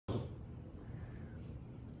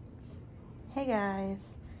Hey guys,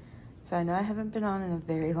 so I know I haven't been on in a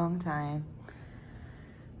very long time.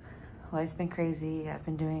 Life's been crazy. I've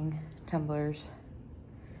been doing tumblers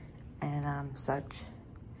and such,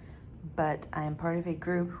 but I am part of a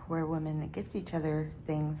group where women gift each other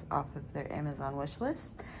things off of their Amazon wish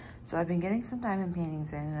list. So I've been getting some diamond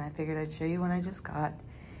paintings in, and I figured I'd show you one I just got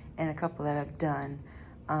and a couple that I've done.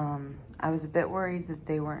 I was a bit worried that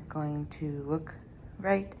they weren't going to look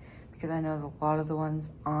right, because I know a lot of the ones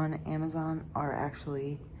on Amazon are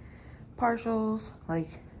actually partials, like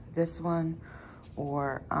this one,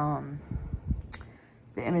 or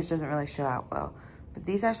the image doesn't really show out well. But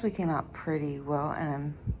these actually came out pretty well, and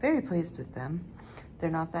I'm very pleased with them. They're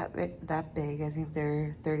not that big. I think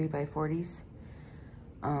they're 30 by 40s.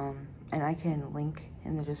 And I can link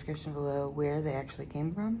in the description below where they actually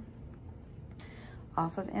came from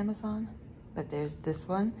off of Amazon. But there's this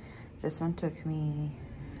one. This one took me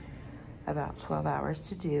about 12 hours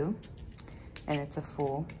to do, and it's a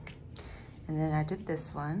full. And then I did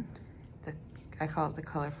this one. I call it the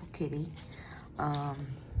Colorful Kitty.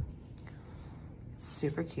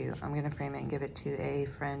 Super cute. I'm gonna frame it and give it to a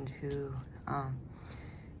friend who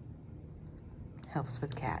helps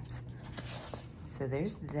with cats. So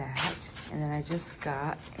there's that. And then I just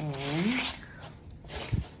got in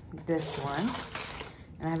this one.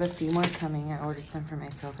 And I have a few more coming. I ordered some for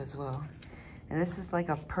myself as well. And this is like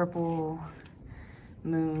a purple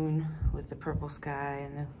moon with the purple sky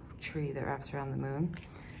and the tree that wraps around the moon,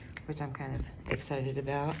 which I'm kind of excited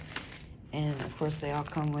about. And of course they all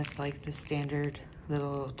come with like the standard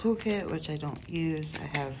little toolkit, which I don't use.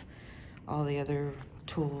 I have all the other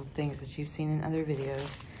tool things that you've seen in other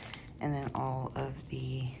videos, and then all of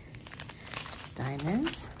the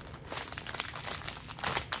diamonds.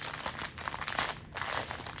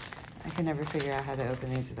 I can never figure out how to open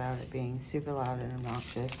these without it being super loud and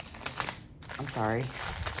obnoxious. I'm sorry.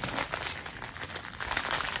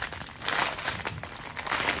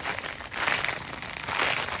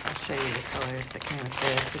 Show you the colors that came with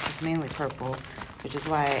this, which is mainly purple, which is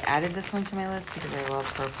why I added this one to my list, because I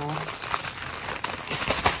love purple.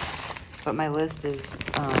 But my list is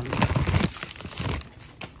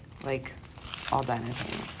like all diamond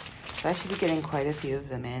paintings, so I should be getting quite a few of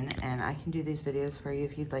them in, and I can do these videos for you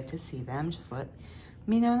if you'd like to see them. Just let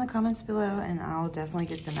me know in the comments below, and I'll definitely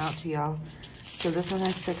get them out to y'all. So this one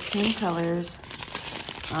has 16 colors,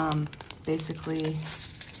 basically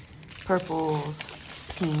purples,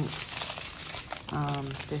 pinks,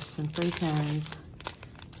 there's some 310s,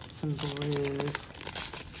 some blues.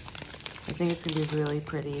 I think it's gonna be really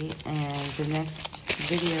pretty. And the next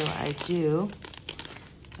video I do,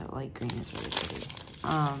 that light green is really pretty.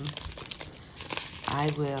 I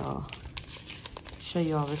will show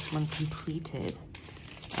you all this one completed.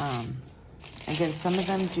 Again, some of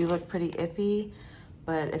them do look pretty iffy,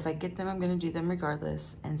 but if I get them, I'm gonna do them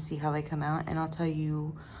regardless and see how they come out. And I'll tell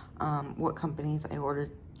you what companies I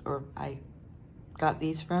ordered or I got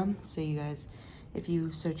these from, so you guys, if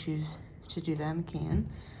you so choose to do them, can.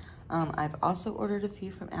 I've also ordered a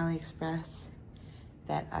few from AliExpress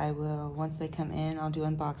that I will, once they come in, I'll do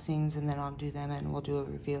unboxings, and then I'll do them and we'll do a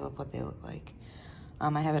reveal of what they look like.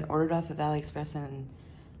 I haven't ordered off of AliExpress in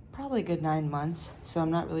probably a good 9 months, so I'm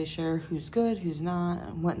not really sure who's good, who's not,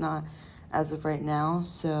 and whatnot as of right now.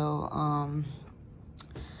 So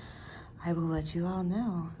I will let you all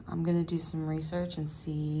know. I'm gonna do some research and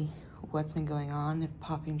see what's been going on, if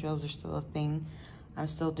popping drills are still a thing. I'm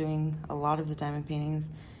still doing a lot of the diamond paintings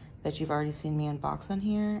that you've already seen me unbox on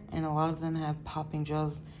here, and a lot of them have popping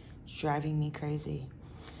drills. It's driving me crazy.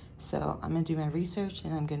 So I'm gonna do my research,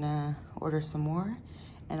 and I'm gonna order some more,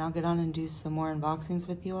 and I'll get on and do some more unboxings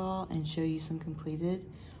with you all and show you some completed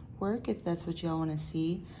work if that's what y'all wanna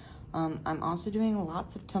see. I'm also doing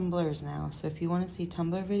lots of tumblers now, so if you wanna see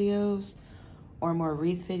tumbler videos or more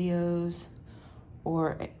wreath videos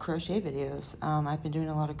or crochet videos, I've been doing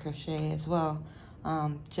a lot of crochet as well.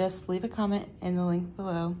 Just leave a comment in the link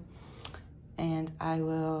below, and I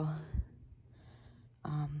will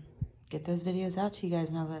get those videos out to you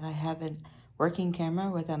guys now that I have a working camera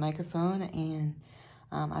with a microphone, and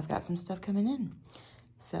I've got some stuff coming in.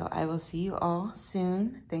 So I will see you all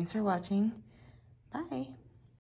soon. Thanks for watching. Bye.